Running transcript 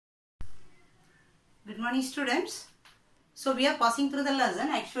Good morning, students. So we are passing through the lesson,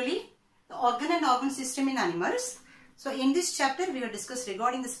 actually the organ and organ system in animals. So in this chapter we have discussed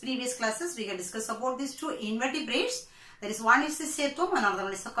regarding this previous classes, we have discussed about these two invertebrates. There is one is the cetum, another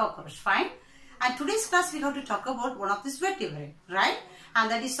one is the cockroach. Fine. And today's class we have to talk about one of these vertebrates, right?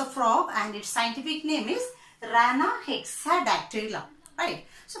 And that is a frog, and its scientific name is Rana hexadactyla, right?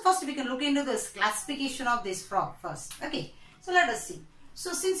 So first we can look into this classification of this frog first. Okay. So let us see.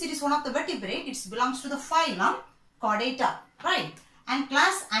 So since it is one of the vertebrate, it belongs to the phylum Chordata, right? And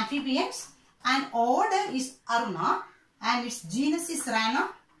class amphibians, and order is Aruna, and its genus is Rana,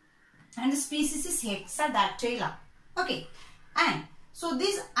 and the species is Hexadactyla. Okay. And so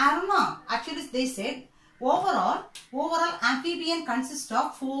this Aruna, actually they said overall amphibian consists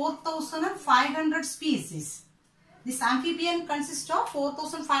of 4,500 species. This amphibian consists of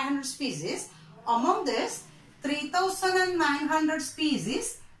 4,500 species. Among this, 3,900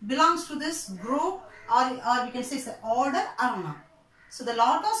 species belongs to this group, or we can say it's the order Aruna. So the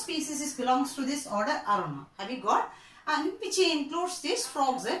lot of species belongs to this order Aruna. Have you got? And which includes this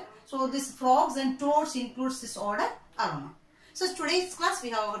frogs. So this frogs and toads includes this order Aruna. So today's class we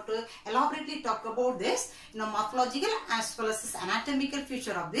have to elaborately talk about this, morphological as well as this anatomical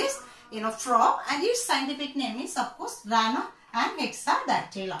feature of this, frog, and its scientific name is of course Rana and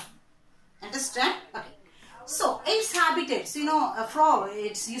Hexadactyla. Understand? Okay. So its habitats, a frog,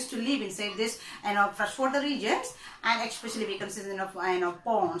 it's used to live inside this, freshwater regions, and especially we consider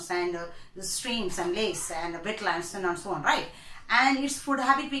ponds and the streams and lakes and wetlands and so on, right? And its food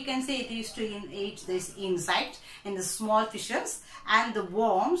habit, we can say it used to eat this insects and the small fishes and the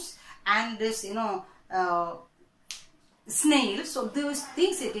worms and this, snails. So those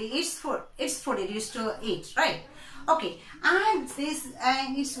things its food it used to eat, right? Okay, and this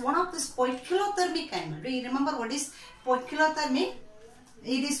it's one of this poikilothermic animal. Do you remember what is poikilothermic?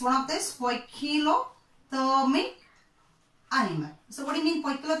 It is one of this poikilothermic animal. So what do you mean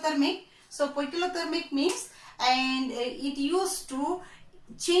poikilothermic? So poikilothermic means, and it used to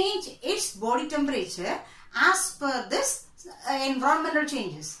change its body temperature as per this environmental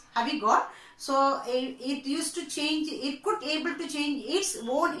changes. Have you got? So it used to change, it could able to change its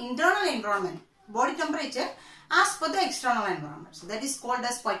own internal environment, body temperature, as per the external environment. So that is called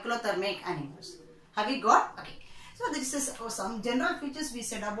as poikilothermic animals. Have you got? Okay. So this is some general features we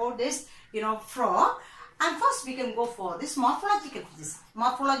said about this, frog. And first we can go for this morphological features.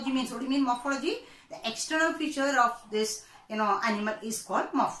 Morphology means, what do you mean morphology? The external feature of this, animal is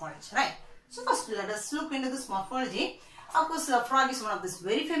called morphology, right? So first let us look into this morphology. Of course, the frog is one of this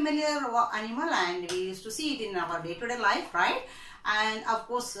very familiar animal, and we used to see it in our day-to-day life, right? And of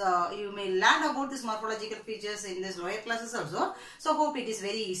course, you may learn about this morphological features in this lower classes also. So hope it is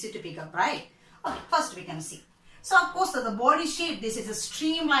very easy to pick up, right? Okay, first we can see. So of course, the body shape, this is a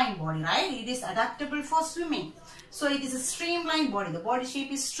streamlined body, right? It is adaptable for swimming. So it is a streamlined body. The body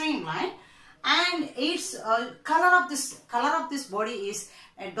shape is streamlined, and its color of this body is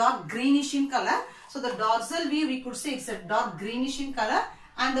a dark greenish in color. So the dorsal view, we could say it's a dark greenish in color,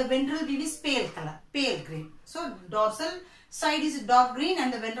 and the ventral view is pale color, pale green. So dorsal side is dark green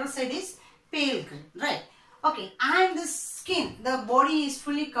and the ventral side is pale green, right? Okay, and the skin, the body is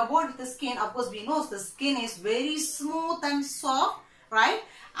fully covered with the skin. Of course, we know the skin is very smooth and soft, right?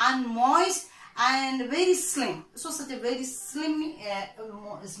 And moist and very slim. So such a very slim,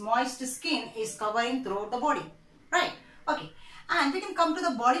 moist skin is covering throughout the body, right? Okay, and we can come to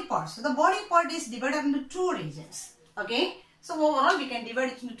the body part. So the body part is divided into two regions. Okay, so overall we can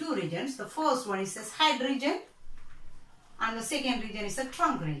divide it into two regions. The first one is this head region, and the second region is the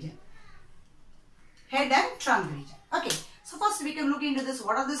trunk region. Head and trunk region. Okay, so first we can look into this.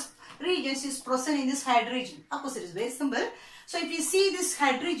 What are these regions is present in this head region? Of course, it is very simple. So if you see this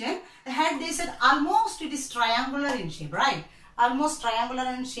head region, the head, they said almost it is triangular in shape, right? Almost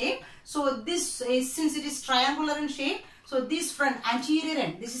triangular in shape. So this is, since it is triangular in shape, so this front anterior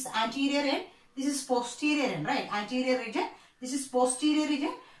end, this is anterior end, this is posterior end, right? Anterior region, this is posterior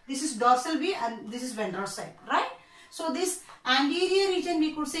region, this is dorsal view, and this is ventral side, right? So this anterior region,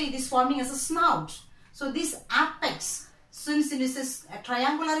 we could say it is forming as a snout. So this apex, since it is a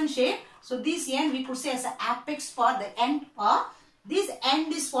triangular in shape, so this end we could say as an apex part, the end part, this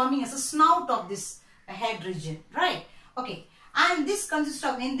end is forming as a snout of this head region, right? Okay, and this consists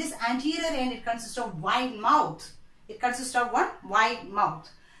of, in this anterior end, it consists of wide mouth. It consists of one wide mouth.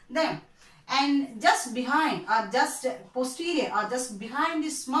 Then, and just behind, or just posterior, or just behind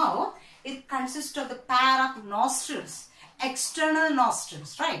this mouth, it consists of the pair of nostrils, external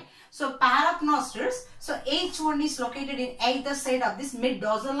nostrils, right? So pair of nostrils, so each one is located in either side of this mid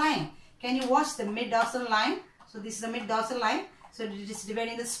dorsal line. Can you watch the mid dorsal line? So this is the mid dorsal line, So it is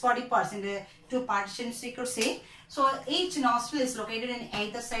dividing this body parts into two partitions, we could say. So each nostril is located in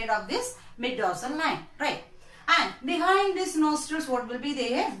either side of this mid-dorsal line, right? And behind these nostrils, what will be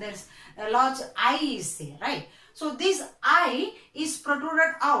there? There's a large eye is there, right? So this eye is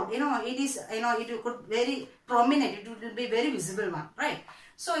protruded out. It is, it could very prominent. It will be very visible one, right?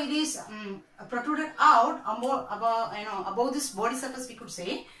 So it is protruded out above this body surface, we could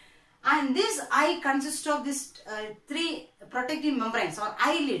say. And this eye consists of this three protective membranes or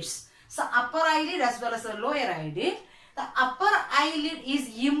eyelids. So upper eyelid as well as the lower eyelid. The upper eyelid is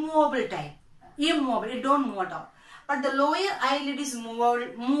immobile type. Immobile, it don't move at all. But the lower eyelid is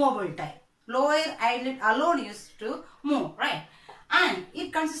movable type. Lower eyelid alone used to move, right? And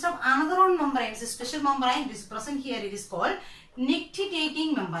it consists of another one membrane. It's a special membrane. It is present here. It is called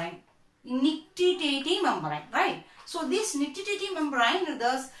nictitating membrane. Nictitating membrane, right? So this nictitating membrane,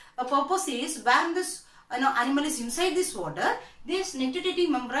 thus a purpose is when this animal is inside this water, this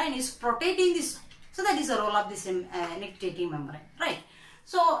nictitating membrane is protecting this. So that is the role of this nictitating membrane, right?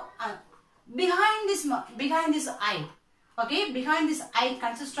 So behind this eye, okay, behind this eye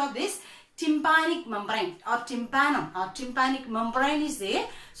consists of this tympanic membrane or tympanum or tympanic membrane is there.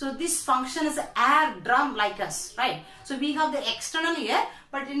 So this function is an air drum like us, right? So we have the external ear,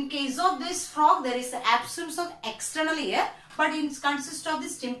 but in case of this frog there is the absence of external ear, but it consists of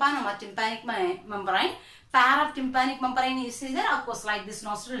this tympanum or tympanic membrane. Pair of tympanic membrane is there, of course, like this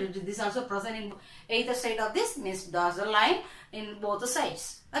nostril. This is also present in either side of this dorsal line in both the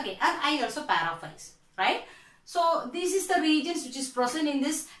sides. Okay, and eye also pair of eyes, right? So this is the regions which is present in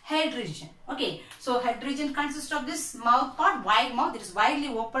this head region. Okay, so head region consists of this mouth part, wide mouth. It is widely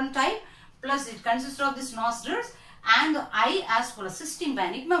open type. Plus it consists of this nostrils and the eye as well as this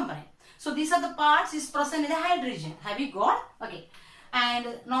tympanic membrane. So these are the parts is present in the head region. Have you got? Okay.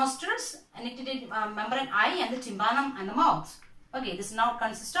 And nostrils, nictitating membrane, eye, and the tympanum and the mouth. Okay, this now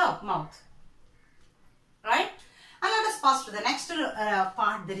consists of mouth. Right? And let us pass to the next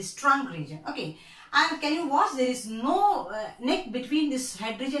part, that is trunk region. Okay. And can you watch? There is no neck between this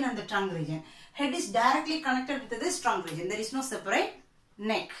head region and the trunk region. Head is directly connected with this trunk region. There is no separate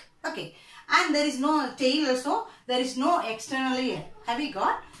neck. Okay. And there is no tail also. There is no external ear. Have you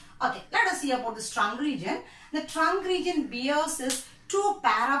got? Okay. Let us see about this trunk region. The trunk region bears is two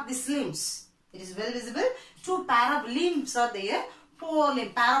pair of these limbs. It is well visible. Two pair of limbs are there.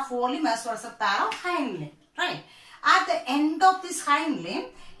 Pair of forelimb as well as a pair of hind limb. Right. At the end of this hind limb,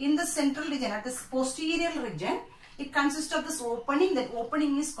 in the central region, at this posterior region, it consists of this opening. That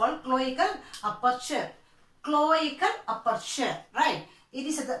opening is called cloacal aperture. Cloacal aperture, right? It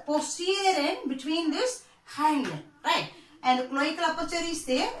is at the posterior end between this hind limb, right? And the cloacal aperture is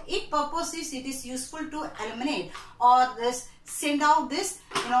there. Its purpose is it is useful to eliminate or this send out this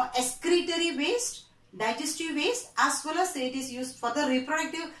excretory waste, digestive waste, as well as it is used for the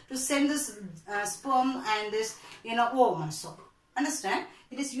reproductive to send this sperm and this ovum also. Understand?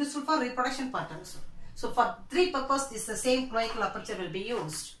 It is useful for reproduction part also. So for three purposes, this the same cloacal aperture will be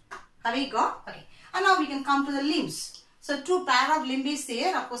used. Have we got? Okay. And now we can come to the limbs. So two pair of limb is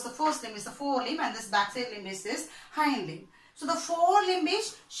there. Of course, the first limb is the forelimb and this backside limb is this hind limb. So the forelimb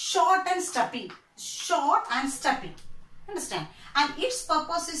is short and stumpy. Short and stumpy. Understand? And its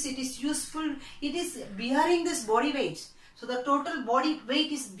purpose is it is useful. It is bearing this body weight. So the total body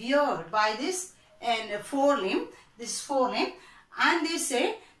weight is beared by this and forelimb. This forelimb. And they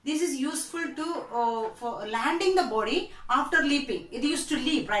say this is useful to for landing the body after leaping. It used to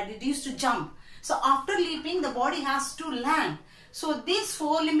leap, right? It used to jump. So after leaping, the body has to land. So this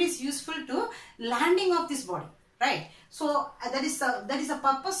forelimb is useful to landing of this body, right? So that is the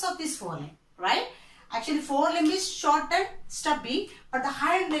purpose of this forelimb, right? Actually, forelimb is short and stubby, but the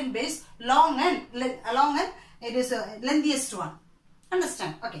hind limb is long and it is a lengthiest one.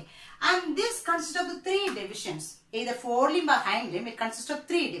 Understand? Okay. And this consists of the three divisions. Either forelimb or hind limb, it consists of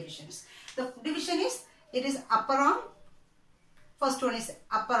three divisions. The division is, it is upper arm. First one is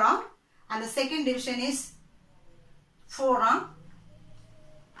upper arm. And the second division is forearm.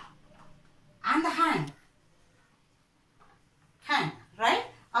 And the hand. Hand, right?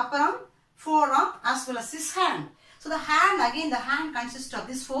 Upper arm, forearm as well as this hand. So the hand, again the hand consists of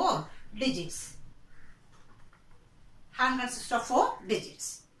these 4 digits. Hand consists of 4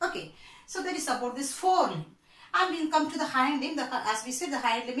 digits. Okay. So that is about this forelimb. And we'll come to the hind limb. As we said, the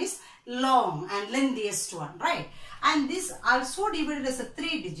hind limb is long and lengthiest one, right? And this also divided as a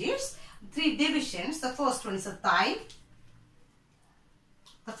 3 digits, 3 divisions. The first one is a thigh.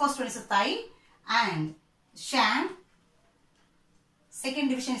 The first one is a thigh and shank. Second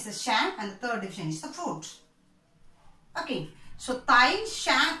division is the shank and the third division is the foot. Okay. So thigh,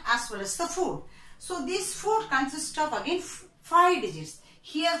 shank as well as the foot. So this foot consists of again 5 digits.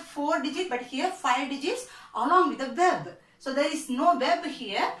 Here 4 digits, but here 5 digits along with the web. So there is no web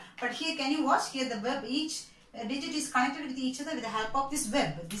here, but here can you watch here the web, each digit is connected with each other with the help of this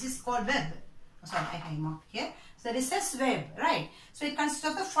web. This is called web. Sorry, I have marked here. So this is web, right? So it consists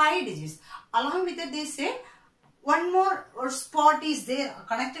of the 5 digits. Along with it, they say one more spot is there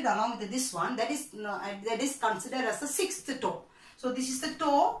connected along with this one. That is considered as the 6th toe. So this is the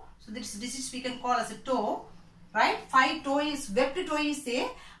toe. So this is we can call as a toe, right? 5 toe is webbed toe is there,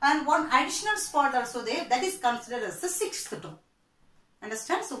 and one additional spot also there. That is considered as the 6th toe.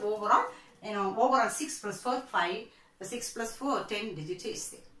 Understand? So overall 6 plus 4 5. The 6 plus 4 10 digit is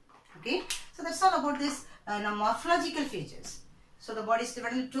there. Okay. So that's all about this morphological features. So the body is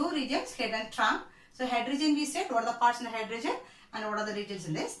divided into 2 regions, head and trunk. So head region we said what are the parts in the head region and what are the regions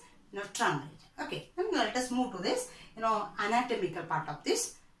in this trunk region. Okay, then let us move to this anatomical part of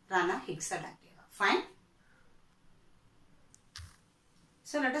this Rana Hicks adductiva. Fine.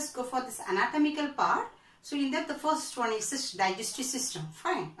 So let us go for this anatomical part. So in that the first one is this digestive system.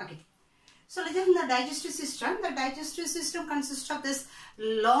 Fine. Okay. So let's in the digestive system consists of this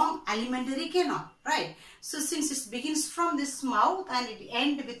long alimentary canal, right? So since it begins from this mouth and it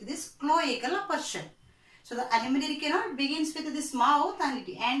ends with this cloacal aperture. So the alimentary canal begins with this mouth and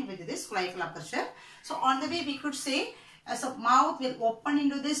it ends with this cloacal aperture. So on the way we could say as a mouth will open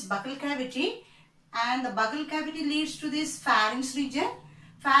into this buccal cavity, and the buccal cavity leads to this pharynx region.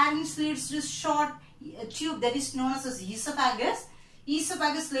 Pharynx leads to this short tube that is known as esophagus.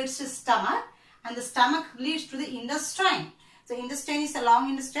 Esophagus leads to stomach, and the stomach leads to the intestine. So intestine is a long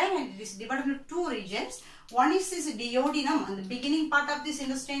intestine and it is divided into 2 regions. One is this duodenum, and the beginning part of this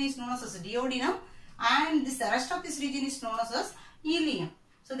intestine is known as duodenum, and the rest of this region is known as ileum.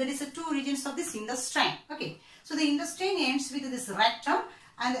 So there is 2 regions of this intestine. Okay. So the intestine ends with this rectum,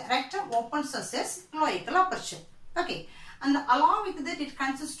 and the rectum opens as a cloacal aperture. Okay. And along with that it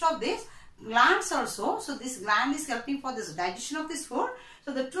consists of this glands also. So this gland is helping for this digestion of this food.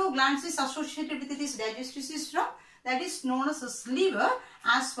 So the 2 glands is associated with this digestive system, that is known as the liver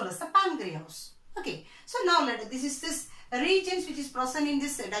as well as the pancreas. Okay. So now this is this regions which is present in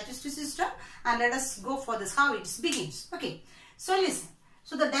this digestive system, and let us go for this how it begins. Okay. So listen.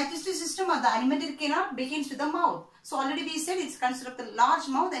 So the digestive system or the alimentary canal begins with the mouth. So already we said it's considered of the large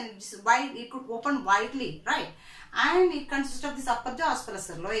mouth and it's wide, it could open widely, right? And it consists of this upper jaw as well as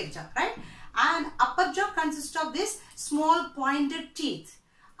the lower jaw, right? And upper jaw consists of this small pointed teeth.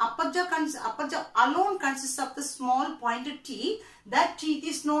 Upper jaw alone consists of the small pointed teeth. That teeth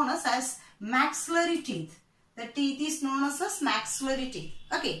is known as maxillary teeth. The teeth is known as maxillary teeth.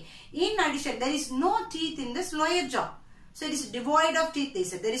 Okay. In addition, there is no teeth in this lower jaw. So it is devoid of teeth, they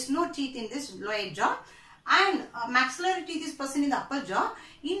said. There is no teeth in this lower jaw. And maxillary teeth is present in the upper jaw.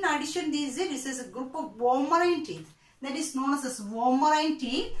 In addition, this is a group of vomerine teeth. That is known as vomerine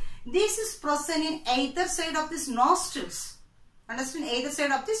teeth. This is present in either side of these nostrils. Understand? Either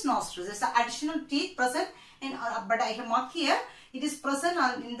side of these nostrils. There is an additional teeth present in, but I have marked here. It is present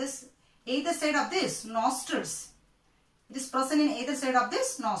in this either side of this nostrils. It is present in either side of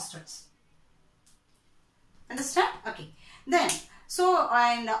this nostrils. Understand? Okay. Then, so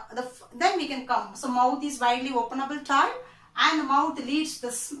then we can come. So mouth is widely openable type, and the mouth leads to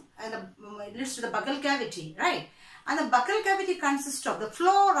the buccal cavity, right? And the buccal cavity consists of, the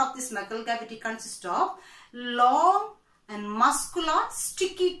floor of this buccal cavity consists of long and muscular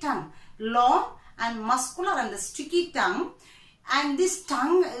sticky tongue. Long and muscular and the sticky tongue. And this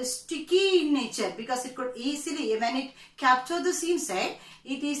tongue is sticky in nature because it could easily, when it captures this inside,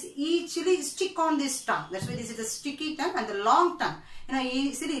 it is easily stick on this tongue. That's why this is the sticky tongue and the long tongue.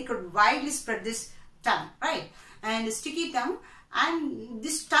 Easily it could widely spread this tongue, right? And the sticky tongue, and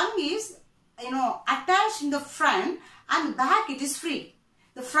this tongue is, attached in the front, and back it is free.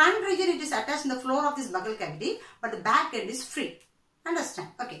 The front region it is attached in the floor of this buccal cavity, but the back end is free. Understand?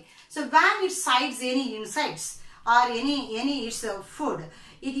 Okay. So when it sides any insects or any its food,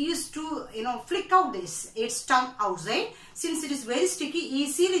 it used to flick out its tongue outside. Since it is very sticky,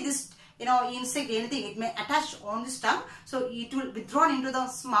 easily this insect, anything, it may attach on this tongue, so it will be thrown into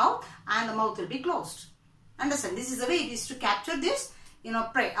the mouth and the mouth will be closed. Understand? This is the way it is to capture this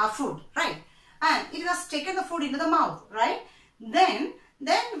prey or food, right? And it has taken the food into the mouth, right? Then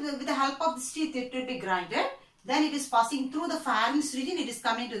with the help of this teeth it will be grinded. Then it is passing through the pharynx region. It is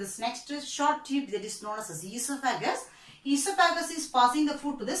coming to this next short tube that is known as esophagus. Esophagus is passing the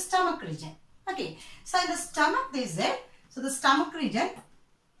food to the stomach region. Okay. So in the stomach they said, so the stomach region,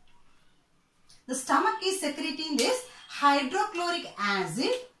 the stomach is secreting this hydrochloric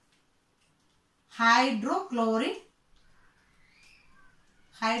acid,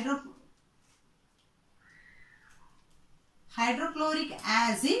 hydrochloric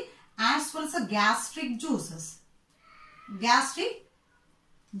acid as well as the gastric juices. Gastric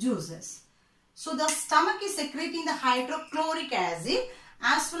juices. So the stomach is secreting the hydrochloric acid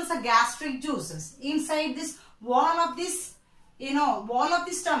as well as the gastric juices. Inside this wall of this, wall of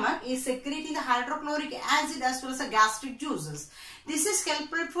the stomach is secreting the hydrochloric acid as well as the gastric juices. This is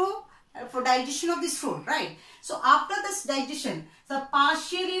helpful for digestion of this food, right? So after this digestion, the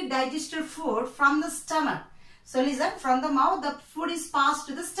partially digested food from the stomach. So listen, from the mouth, the food is passed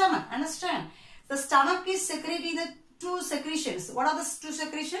to the stomach. Understand? The stomach is secreting the two secretions. What are the two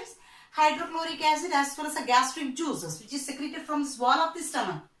secretions? Hydrochloric acid as well as the gastric juices, which is secreted from the wall of the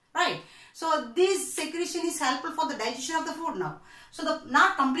stomach, right? So this secretion is helpful for the digestion of the food now. So the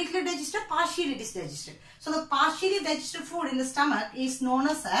not completely digested, partially it is digested. So the partially digested food in the stomach is known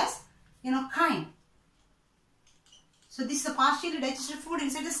as chyme. So this is the partially digested food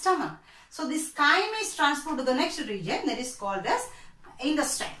inside the stomach. So this chyme is transferred to the next region, that is called as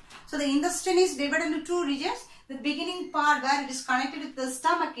intestine. So the intestine is divided into two regions. The beginning part where it is connected with the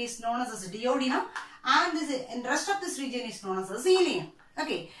stomach is known as the duodenum, and the rest of this region is known as the ileum.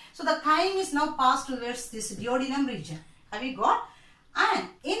 Okay, so the chyme is now passed towards this duodenum region. Have you got? And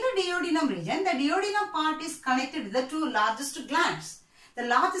in the duodenum region, the duodenum part is connected with the two largest glands. The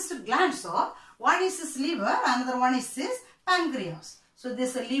largest glands are, one is this liver, another one is this pancreas. So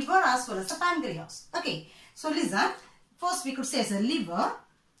this is the liver as well as the pancreas. Okay, so listen, first we could say as a liver.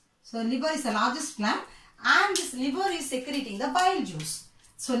 So liver is the largest gland, and this liver is secreting the bile juice.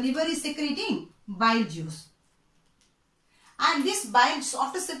 So liver is secreting bile juice. And this bile juice,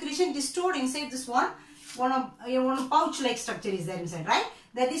 after secretion, it is stored inside this one pouch-like structure is there inside, right?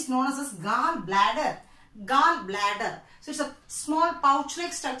 That is known as gallbladder. Gallbladder. So it's a small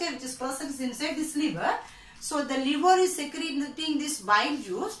pouch-like structure which is present inside this liver. So the liver is secreting this bile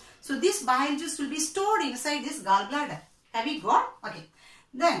juice. So this bile juice will be stored inside this gallbladder. Have you got? Okay.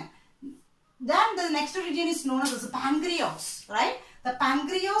 Then the next region is known as the pancreas, right? The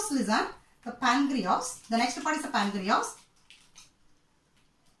pancreas, listen, the pancreas, the next part is the pancreas.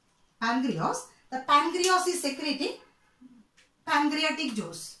 Pancreas, the pancreas is secreting pancreatic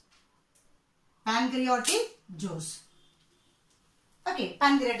juice. Pancreatic juice. Okay,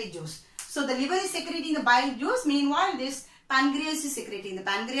 pancreatic juice. So the liver is secreting the bile juice, meanwhile this pancreas is secreting the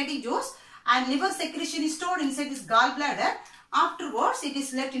pancreatic juice, and liver secretion is stored inside this gallbladder. Afterwards, it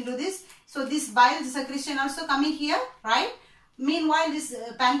is left into this. So this bile secretion also coming here, right? Meanwhile, this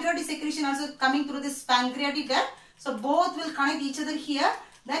pancreatic secretion also coming through this pancreatic duct. So both will connect each other here.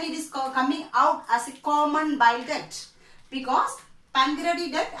 Then it is coming out as a common bile duct, because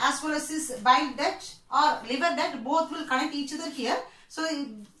pancreatic duct as well as this bile duct or liver duct both will connect each other here. So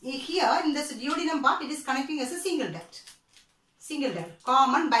here in this duodenum part, it is connecting as a single duct. Single duct,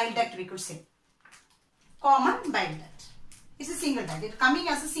 common bile duct we could say. Common bile duct. It's a single duct. It's coming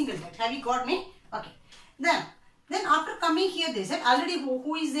as a single duct. Have you got me? Okay. Then after coming here, they said already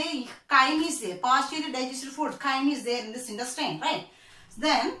who is there? Chyme is there. Partially digested food. Chyme is there in this intestine, right?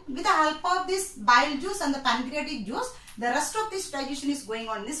 Then with the help of this bile juice and the pancreatic juice, the rest of this digestion is going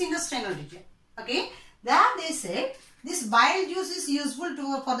on in this intestinal region. Okay. Then they say this bile juice is useful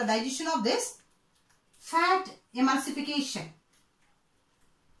for the digestion of this fat emulsification.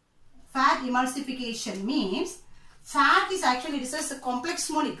 Fat emulsification means fat is actually, it is a complex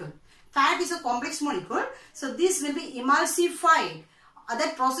molecule. Fat is a complex molecule. So this will be emulsified.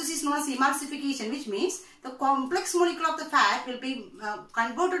 That process is known as emulsification, which means the complex molecule of the fat will be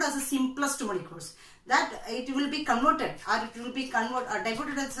converted as the simplest molecules. That it will be converted, or it will be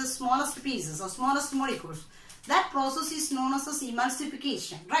diverted as the smallest pieces or smallest molecules. That process is known as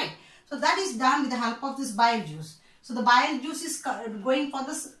emulsification, right? So that is done with the help of this bile juice. So the bile juice is going for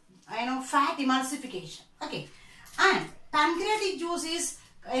this fat emulsification. Okay. And pancreatic juice is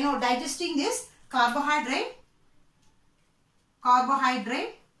digesting this carbohydrate,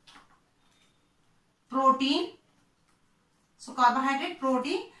 protein. So carbohydrate,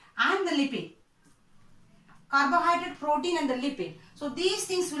 protein and the lipid. Carbohydrate, protein and the lipid. So these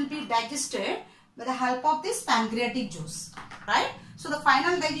things will be digested with the help of this pancreatic juice, right? So the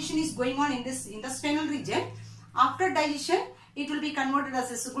final digestion is going on in this intestinal region. After digestion, it will be converted as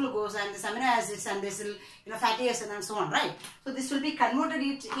this glucose and this amino acids and this fatty acid and so on, right? So this will be converted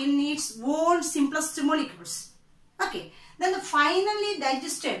in its own simplest molecules. Okay. Then the finally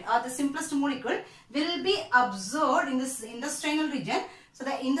digested or the simplest molecule will be absorbed in this intestinal region. So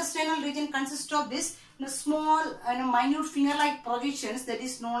the intestinal region consists of this small minute finger-like projections that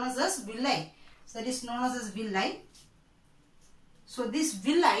is known as villi. So that is known as villi. So this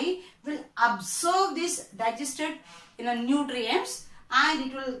villi will absorb this digested nutrients,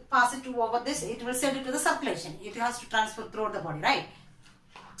 and it will pass it to over this, it will send it to the circulation. It has to transfer throughout the body, right?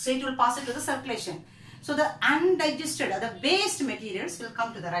 So it will pass it to the circulation. So the undigested, the waste materials will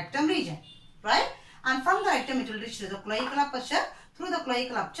come to the rectum region, right? And from the rectum it will reach to the cloacal aperture. Through the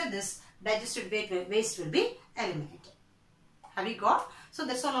cloacal aperture, this digested waste will be eliminated. Have you got? So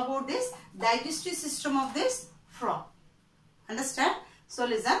that's all about this digestive system of this frog. Understand? So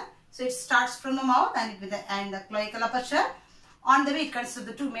listen. So it starts from the mouth and the cloacal aperture. On the way it consists of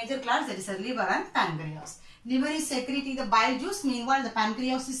the two major glands, that is the liver and pancreas. Liver is secreting the bile juice, meanwhile the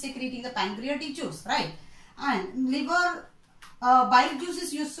pancreas is secreting the pancreatic juice, right? And liver bile juice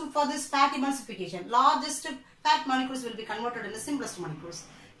is useful for this fat emulsification. Largest fat molecules will be converted in the simplest molecules.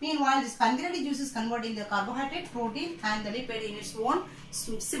 Meanwhile, this pancreatic juice is converting the carbohydrate, protein and the lipid in its own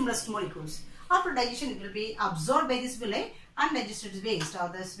simplest molecules. After digestion, it will be absorbed by this villi and digested waste, or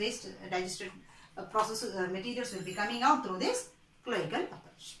this waste digested process materials will be coming out through this cloacal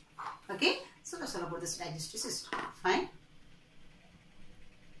aperture. Okay, so that's all about this digestive system. Fine.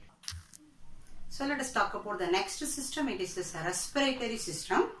 So let us talk about the next system. It is this respiratory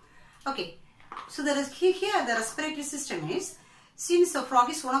system. Okay, so there is here the respiratory system is, since the frog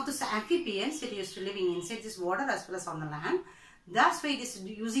is one of the amphibians, it used to living inside this water as well as on the land. That's why it is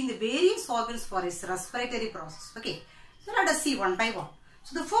using the various organs for its respiratory process. Okay, so let us see one by one.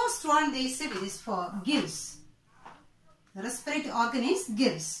 So the first one they said it is for gills. The respiratory organ is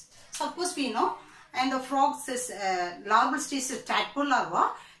gills. Suppose we know, and the frog's larval stage is tadpole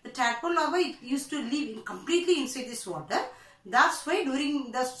larva. The tadpole larva, it used to live completely inside this water. That's why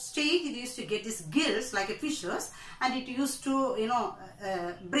during the stage it used to get these gills like a fishes, and it used to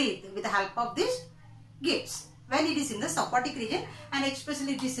breathe with the help of these gills when it is in the aquatic region, and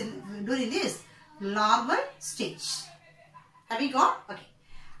especially it is during this larval stage. Have you got? Okay.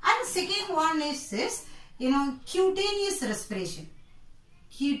 And the second one is this, cutaneous respiration.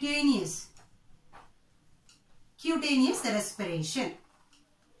 Cutaneous respiration.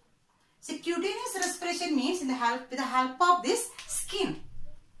 So cutaneous respiration means with the help of this skin.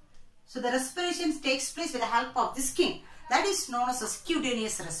 So the respiration takes place with the help of the skin. That is known as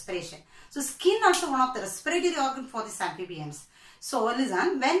cutaneous respiration. So skin also one of the respiratory organ for these amphibians. So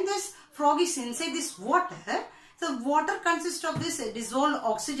listen, when this frog is inside this water, the water consists of this dissolved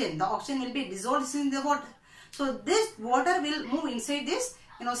oxygen. The oxygen will be dissolved in the water. So this water will move inside this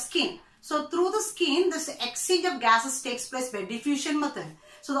skin. So through the skin, this exchange of gases takes place by diffusion method.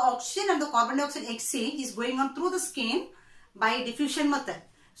 So the oxygen and the carbon dioxide exchange is going on through the skin by diffusion method.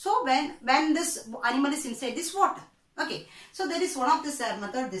 So when this animal is inside this water. Okay. So there is one of this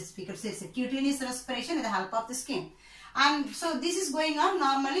method, this we could say is cutaneous respiration with the help of the skin. And so this is going on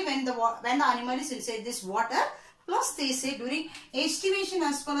normally when the animal is inside this water. Plus they say during estivation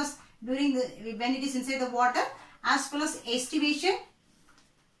as well as when it is inside the water, as well as estivation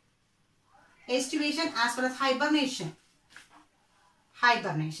as well as hibernation.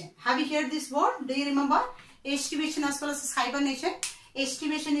 Hibernation. Have you heard this word? Do you remember? Estivation as well as hibernation.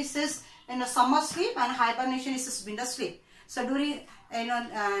 Estivation is this summer sleep, and hibernation is this winter sleep. So during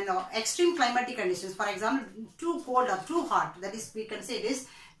extreme climatic conditions, for example, too cold or too hot, that is we can say this,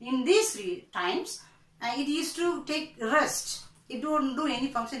 in these times it used to take rest. It don't do any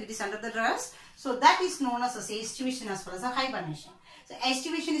function, it is under the rest. So that is known as estivation as well as a hibernation. So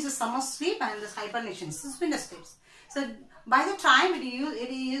estivation is a summer sleep, and this hibernation is this winter sleep. So by the time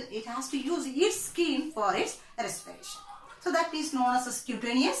it has to use its skin for its respiration. So that is known as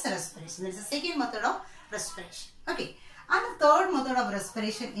cutaneous respiration. That is the second method of respiration. Okay. And the third method of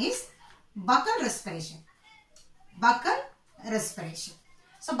respiration is buccal respiration. Buccal respiration.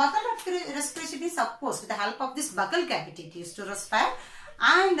 So buccal respiration is of course with the help of this buccal cavity it used to respire,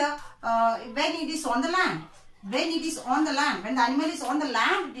 and when it is on the land, when the animal is on the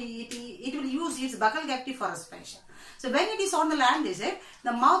land, it will use its buccal cavity for respiration. So when it is on the land, they say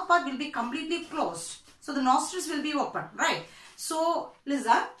the mouth part will be completely closed. So the nostrils will be open, right? So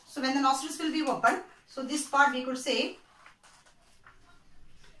listen, so when the nostrils will be open, so this part we could say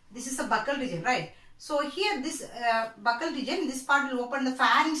this is a buccal region, right? So here this buccal region, this part will open the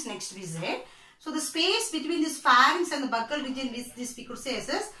pharynx next we say. So the space between this pharynx and the buccal region, this we could say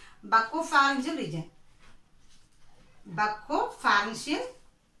as buccopharyngeal region. Buccopharyngeal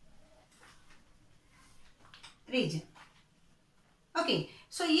region. Okay,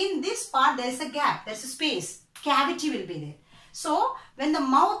 so in this part there is a gap, there is a space, cavity will be there. So when the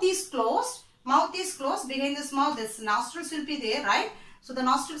mouth is closed, behind this mouth, this nostrils will be there, right? So the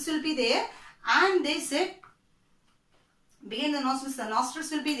nostrils will be there, and they said behind the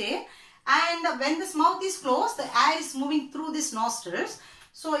nostrils will be there, and when this mouth is closed, the air is moving through these nostrils.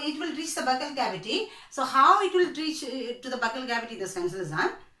 So it will reach the buccal cavity. So how it will reach to the buccal cavity, the sense is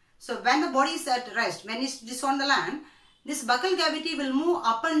on. So when the body is at rest, when it is on the land, this buccal cavity will move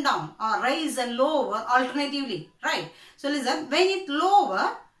up and down or rise and lower alternatively, right? So listen, when it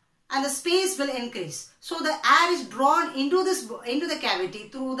lower and the space will increase. So the air is drawn into the cavity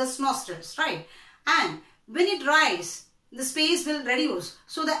through the nostrils, right? And when it rise, the space will reduce.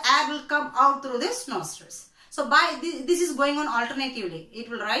 So the air will come out through this nostrils. So by this is going on alternatively. It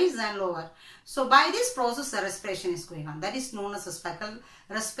will rise and lower. So by this process, the respiration is going on. That is known as a speckle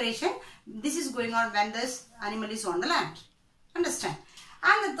respiration. This is going on when this animal is on the land. Understand?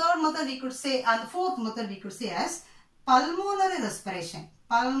 And the third method we could say, and the fourth method we could say as pulmonary respiration.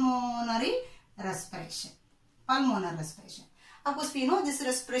 Pulmonary respiration. Pulmonary respiration. Of course, we know this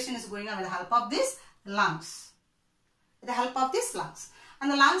respiration is going on with the help of these lungs. With the help of these lungs.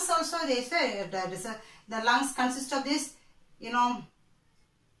 And the lungs also, they say the lungs consist of this,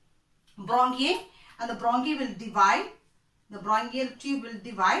 bronchi, and the bronchi will divide. The bronchial tube will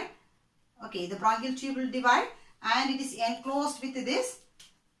divide. Okay, the bronchial tube will divide, and it is enclosed with this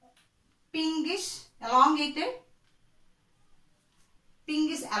pinkish elongated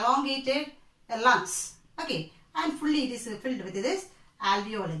lungs. Okay, and fully it is filled with this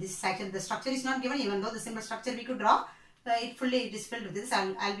alveoli. This section, the structure is not given, even though the simple structure we could draw. It is filled with this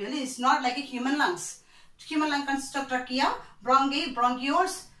alveoli. It's not like a human lungs. Human lung consists of trachea, bronchi,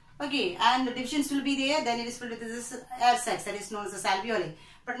 bronchioles. Okay, and the divisions will be there. Then it is filled with this air sacs, that is known as alveoli.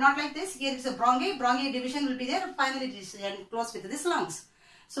 But not like this. Here is a bronchi division will be there. And finally, it is enclosed with this lungs.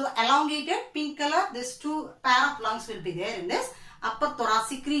 So elongated pink color. This two pair of lungs will be there in this upper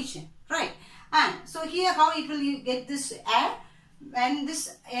thoracic region, right? And so here how it will get this air. When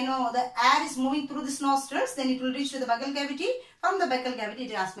this, the air is moving through this nostrils, then it will reach to the buccal cavity. From the buccal cavity,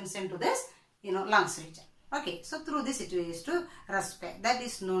 it has been sent to this, lungs region. Okay, so through this it is to respire. That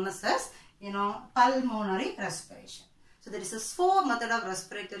is known as, pulmonary respiration. So there is a four method of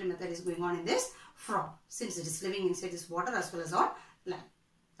respiratory method is going on in this frog, since it is living inside this water as well as on land.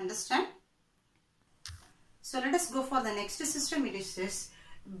 Understand? So let us go for the next system. It is this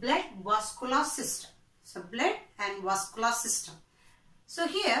blood vascular system. So blood and vascular system. So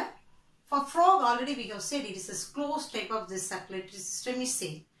here, for frog already we have said it is a closed type of this circulatory system is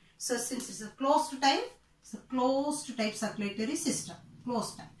said. So since it is a closed type, it's a closed type circulatory system.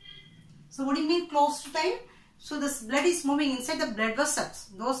 Closed type. So what do you mean closed type? So this blood is moving inside the blood vessels.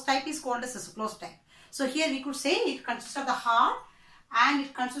 Those type is called as a closed type. So here we could say it consists of the heart, and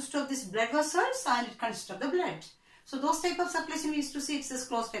it consists of this blood vessels, and it consists of the blood. So those type of circulation we used to see, it's this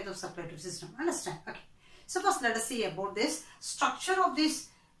closed type of circulatory system. Understand? Okay. So first let us see about this structure of this,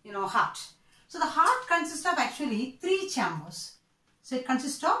 heart. So the heart consists of actually 3 chambers. So it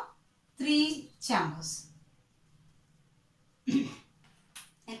consists of 3 chambers.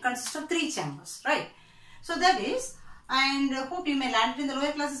 It consists of 3 chambers, right? So that is, and hope you may learn it in the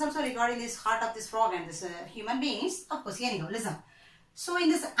lower classes also regarding this heart of this frog and this human beings. Of course, anyhow, listen. So in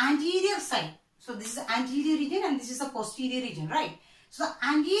this anterior side, so this is the anterior region and this is the posterior region, right? So the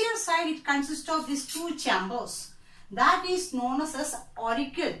anterior side, it consists of these 2 chambers. That is known as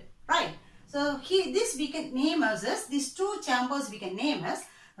auricle, right? So here, this we can name as these 2 chambers we can name as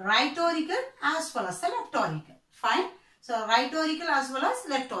right auricle as well as the left auricle. Fine. So right auricle as well as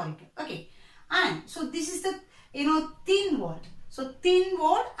left auricle. Okay. And so this is the, thin walled. So thin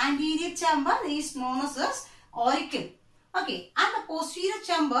walled anterior chamber is known as auricle. Okay. And the posterior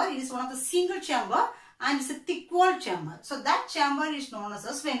chamber, it is one of the single chamber, and it's a thick walled chamber. So that chamber is known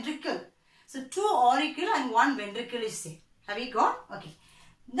as ventricle. So 2 auricle and 1 ventricle is there. Have we got? Okay.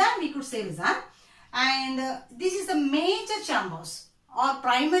 Then we could say this, and this is the major chambers or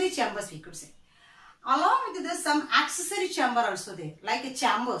primary chambers we could say. Along with this, some accessory chamber also there, like a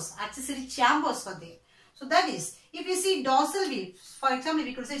chambers, accessory chambers are there. So that is, if you see dorsal view, for example,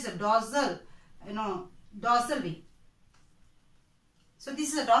 we could say it's a dorsal, dorsal view. So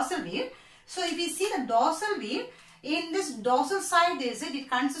this is a dorsal view. So if you see the dorsal view, in this dorsal side, they said it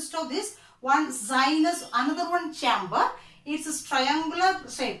consists of this one sinus, another one chamber. It's a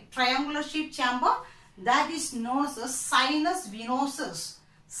triangular shaped chamber that is known as sinus venosus.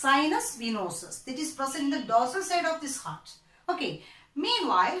 Sinus venosus. That is present in the dorsal side of this heart. Okay.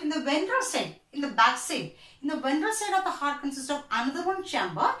 Meanwhile, in the ventral side, in the back side, in the ventral side of the heart consists of another one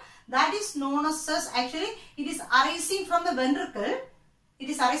chamber that is known as actually it is arising from the ventricle. It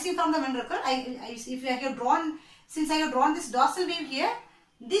is arising from the ventricle. Since I have drawn this dorsal wave here,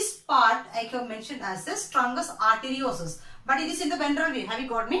 this part I have mentioned as the truncus arteriosus. But it is in the ventral wave. Have you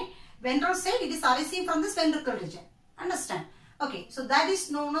got me? Ventral side, it is arising from this ventricle region. Understand? Okay, so that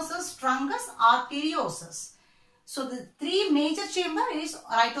is known as truncus arteriosus. So the three major chamber is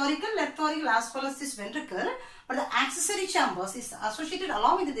right auricle, left auricle as well as this ventricle. But the accessory chambers is associated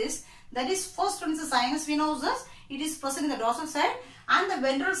along with this. That is, first one is the sinus venosus. It is present in the dorsal side, and the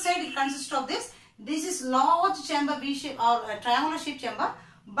ventral side it consists of this. This is large chamber V shape or triangular shape chamber,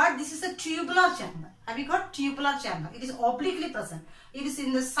 but this is a tubular chamber. Have you got tubular chamber? It is obliquely present. It is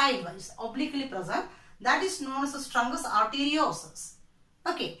in the sidewise, obliquely present. That is known as the truncus arteriosus.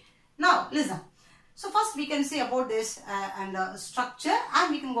 Okay. Now listen. So first we can say about this structure,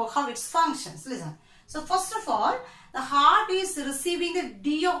 and we can go how it functions. Listen. So first of all, the heart is receiving the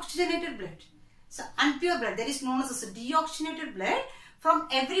deoxygenated blood. So impure blood, that is known as deoxygenated blood from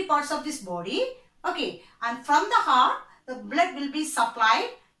every parts of this body. Okay, and from the heart, the blood will be supplied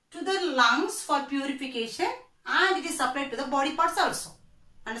to the lungs for purification, and it is supplied to the body parts also.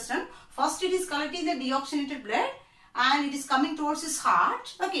 Understand? First it is collecting the deoxygenated blood and it is coming towards his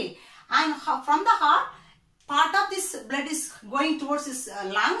heart. Okay, and from the heart, part of this blood is going towards his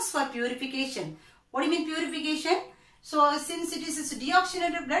lungs for purification. What do you mean purification? So since it is this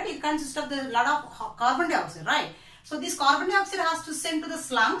deoxygenated blood, it consists of the lot of carbon dioxide, right? So this carbon dioxide has to send to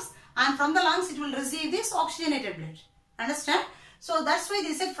the lungs, and from the lungs it will receive this oxygenated blood. Understand? So that's why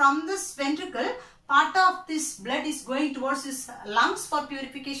they said from this ventricle, part of this blood is going towards his lungs for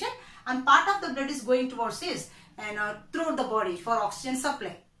purification, and part of the blood is going towards his throughout the body for oxygen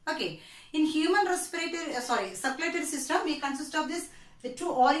supply. Okay. In human circulatory system, we consist of this the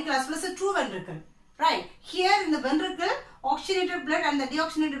two auricle as well as the two ventricle. Right. Here in the ventricle, oxygenated blood and the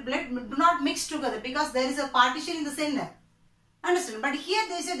deoxygenated blood do not mix together because there is a partition in the center. Understand? But here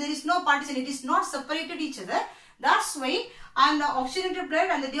they say there is no partition. It is not separated each other. That's why, and the oxygenated blood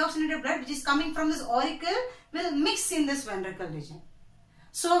and the deoxygenated blood which is coming from this auricle will mix in this ventricle region.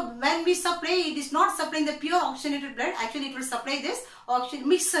 So when we supply, it is not supplying the pure oxygenated blood. Actually, it will supply this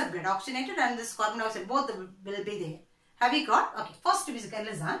mixer blood, oxygenated and this carbon dioxide. Both will be there. Have you got? Okay. First we can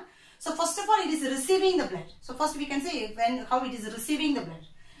listen. So first of all, it is receiving the blood. So first we can say how it is receiving the blood.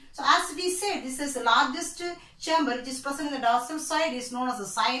 So as we said, this is the largest chamber which is present in the dorsal side is known as the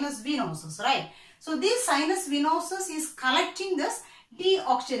sinus venosus, right? So this sinus venosus is collecting this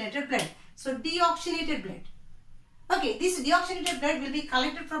deoxygenated blood. So deoxygenated blood. Okay, this deoxygenated blood will be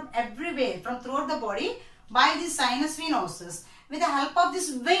collected from everywhere, from throughout the body by the sinus venosus with the help of these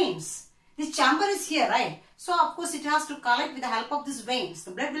veins. This chamber is here, right? So of course it has to collect with the help of these veins.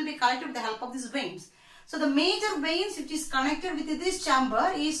 The blood will be collected with the help of these veins. So the major veins which is connected with this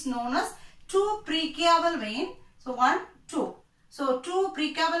chamber is known as two precaval vein. So 1, 2. So two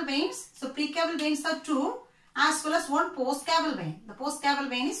precaval veins. So precaval veins are 2 as well as one postcaval vein. The postcaval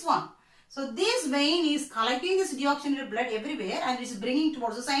vein is 1. So this vein is collecting this deoxygenated blood everywhere and is bringing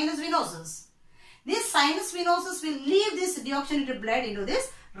towards the sinus venosus. This sinus venosus will leave this deoxygenated blood into this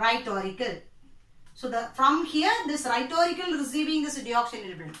right auricle. So from here, this right auricle receiving this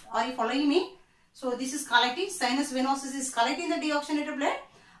deoxygenated blood. Are you following me? So this is collecting, sinus venosus is collecting the deoxygenated blood.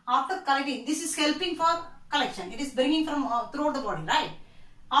 After collecting, this is helping for collection. It is bringing from throughout the body, right?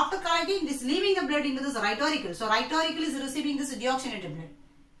 After collecting, it is leaving the blood into this right auricle. So right auricle is receiving this deoxygenated blood.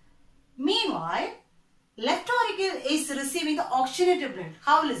 Meanwhile, left auricle is receiving the oxygenated blood.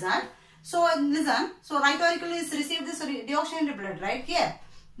 How? Listen. So listen. So right auricle is receiving this deoxygenated blood right here.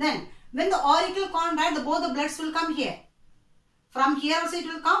 Then when the auricle contract, both the bloods will come here. From here also it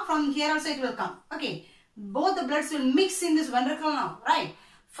will come, from here also it will come. Okay. Both the bloods will mix in this ventricle now, right?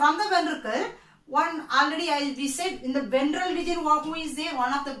 From the ventricle, we said in the ventral region who is there,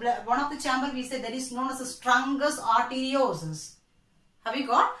 one of the chamber we said that is known as the truncus arteriosus. Have you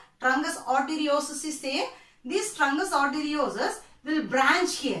got? Truncus arteriosus is there. This truncus arteriosus will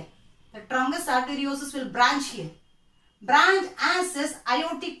branch here. The truncus arteriosus will branch here. Branch as this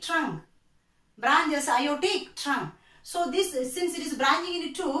aortic trunk. Branch as aortic trunk. So this, since it is branching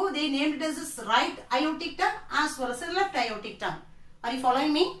into 2, they named it as this right aortic trunk as well as the left aortic trunk. Are you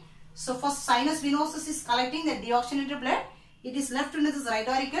following me? So first sinus venosus is collecting the deoxygenated blood. It is left into this right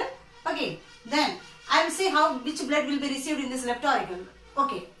auricle. Okay. Then I will say which blood will be received in this left auricle.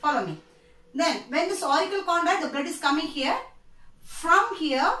 Okay. Follow me. Then when this auricle contract, the blood is coming here. From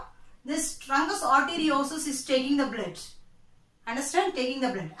here, this truncus arteriosus is taking the blood. Understand? Taking the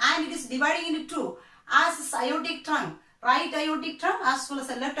blood. And it is dividing into 2 as this aortic trunk. Right aortic trunk as well as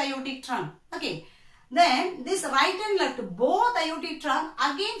the left aortic trunk. Okay. Then this right and left, both aortic trunk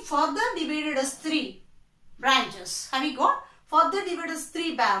again further divided as 3 branches. Have you got? Further divided as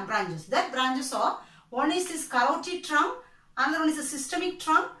 3 branches. That branches are, one is this carotid trunk, another one is a systemic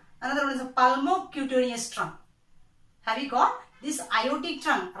trunk, another one is a pulmocutaneous trunk. Have you got? This aortic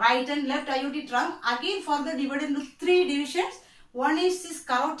trunk, right and left aortic trunk, again further divided into 3 divisions. One is this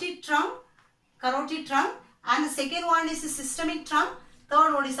carotid trunk, And the second one is the systemic trunk.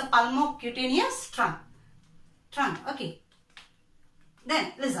 Third one is the pulmocutaneous trunk. Okay.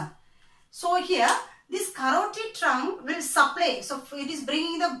 Then listen. So here this carotid trunk will supply. So it is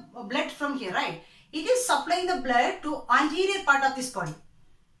bringing the blood from here, right? It is supplying the blood to anterior part of this body.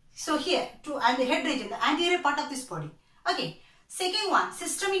 So here to and the head region, the anterior part of this body. Okay. Second one,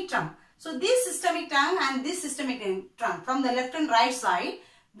 systemic trunk. So this systemic trunk and this systemic trunk from the left and right side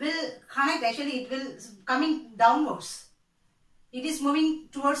will connect. Actually, it will coming downwards. It is moving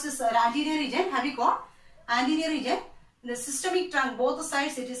towards this anterior region. Have you got anterior region? The systemic trunk, both the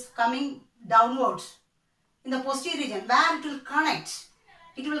sides, it is coming downwards. In the posterior region, where it will connect.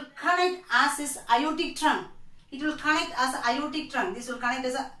 It will connect as this aortic trunk. It will connect as an aortic trunk. This will connect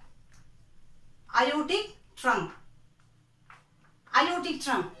as a aortic trunk. Aortic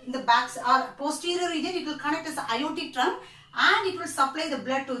trunk in the back or posterior region, it will connect as an aortic trunk and it will supply the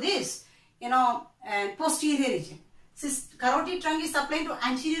blood to this, posterior region. Carotid trunk is supplying to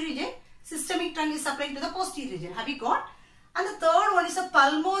anterior region, systemic trunk is supplying to the posterior region. Have you got? And the third one is a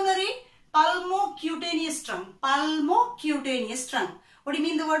pulmocutaneous trunk. Pulmocutaneous trunk. What do you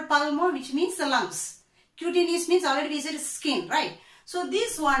mean the word pulmo? Which means the lungs. Cutaneous means already we said skin, right? So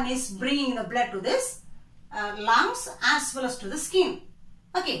this one is bringing the blood to this lungs as well as to the skin.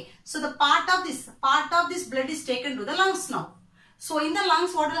 Okay, so the part of this blood is taken to the lungs now. So in the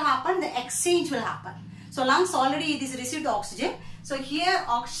lungs, what will happen? The exchange will happen. So lungs already it is received oxygen. So here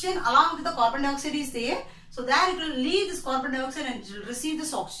oxygen along with the carbon dioxide is there. So there it will leave this carbon dioxide and it will receive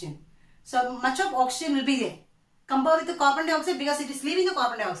this oxygen. So much of oxygen will be there. Compare with the carbon dioxide because it is leaving the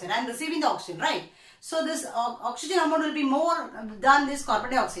carbon dioxide and receiving the oxygen, right? So this oxygen amount will be more than this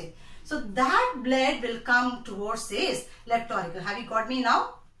carbon dioxide. So that blood will come towards this left auricle. Have you got me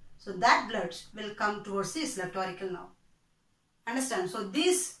now? So that blood will come towards this left auricle now. Understand? So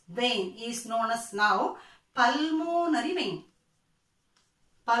this vein is known as now pulmonary vein.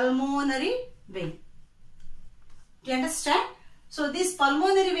 Pulmonary vein. Do you understand? So this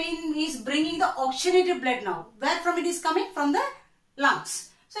pulmonary vein is bringing the oxygenated blood now. Where from it is coming? From the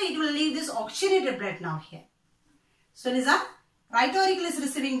lungs. So it will leave this oxygenated blood now here. So listen. Right auricle is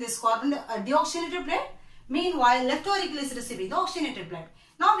receiving this deoxygenated blood. Meanwhile, left auricle is receiving the oxygenated blood.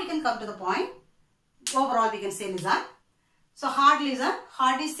 Now we can come to the point. Overall, we can say listen. So heart, listen.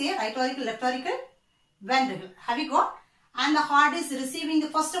 Heart is here. Right auricle, left auricle, ventricle. Have you got? And the heart is receiving the,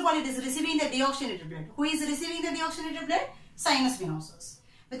 first of all, it is receiving the deoxygenated blood. Who is receiving the deoxygenated blood? Sinus venosus.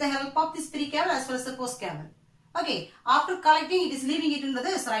 With the help of this pericaval as well as the postcaval. Okay. After collecting, it is leaving it into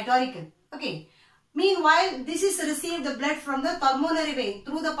this right auricle. Okay. Meanwhile, this is received the blood from the pulmonary vein.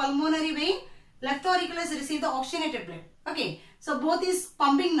 Through the pulmonary vein, left auricle has received the oxygenated blood. Okay. So both is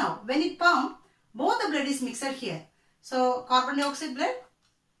pumping now. When it pumps, both the blood is mixed here. So carbon dioxide blood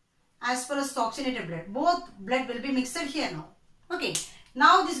as well as the oxygenated blood. Both blood will be mixed here now. Okay.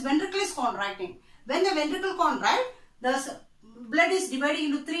 Now this ventricle is contracting. When the ventricle contracts, the blood is dividing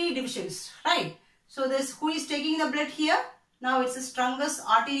into 3 divisions. Right. So this who is taking the blood here? Now it's the truncus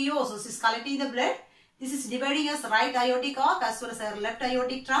arteriosus is collecting the blood. This is dividing as right aortic arc as well as left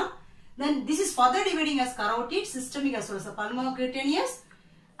aortic trunk. Then this is further dividing as carotid, systemic as well as pulmocutaneous.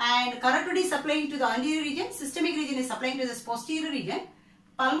 And carotid is supplying to the anterior region. Systemic region is supplying to this posterior region.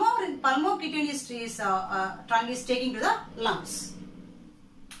 Pulmocutaneous trunk is taking to the lungs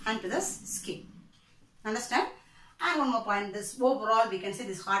and to the skin. Understand? And one more point. This overall we can say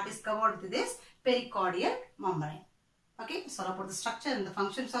this heart is covered with this pericardial membrane. Okay, so about the structure and the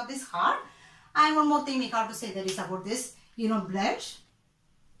functions of this heart. And one more thing we have to say that is about this, blood.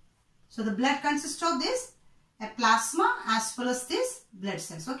 So the blood consists of this, a plasma as well as this blood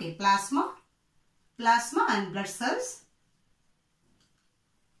cells. Okay, plasma and blood cells.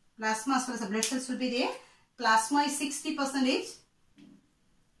 Plasma as well as the blood cells will be there. Plasma is 60%.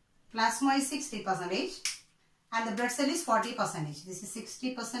 Plasma is 60%. And the blood cell is 40%. This is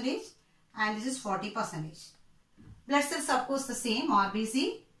 60% and this is 40%. Blood cells of course the same,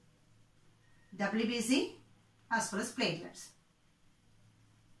 RBC, WBC as well as platelets.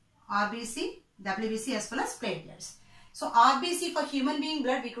 RBC, WBC as well as platelets. So RBC for human being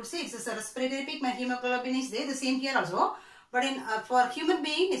blood we could say it's a respiratory peak, my hemoglobin is there, the same here also. But in for human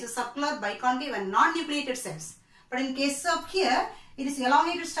being it's a circular, biconcave and non-nucleated cells. But in case of here it is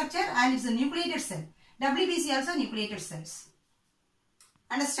elongated structure and it's a nucleated cell. WBC also nucleated cells.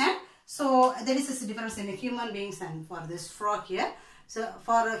 Understand? So there is a difference in human beings and for this frog here. So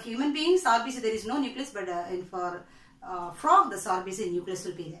for human beings, RBC there is no nucleus, but for frog, this RBC nucleus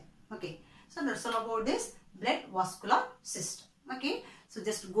will be there. Okay. So that's all about this blood vascular system. Okay. So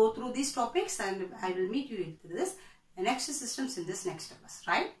just go through these topics and I will meet you with this next systems in this next class.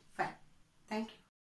 Right? Fine. Thank you.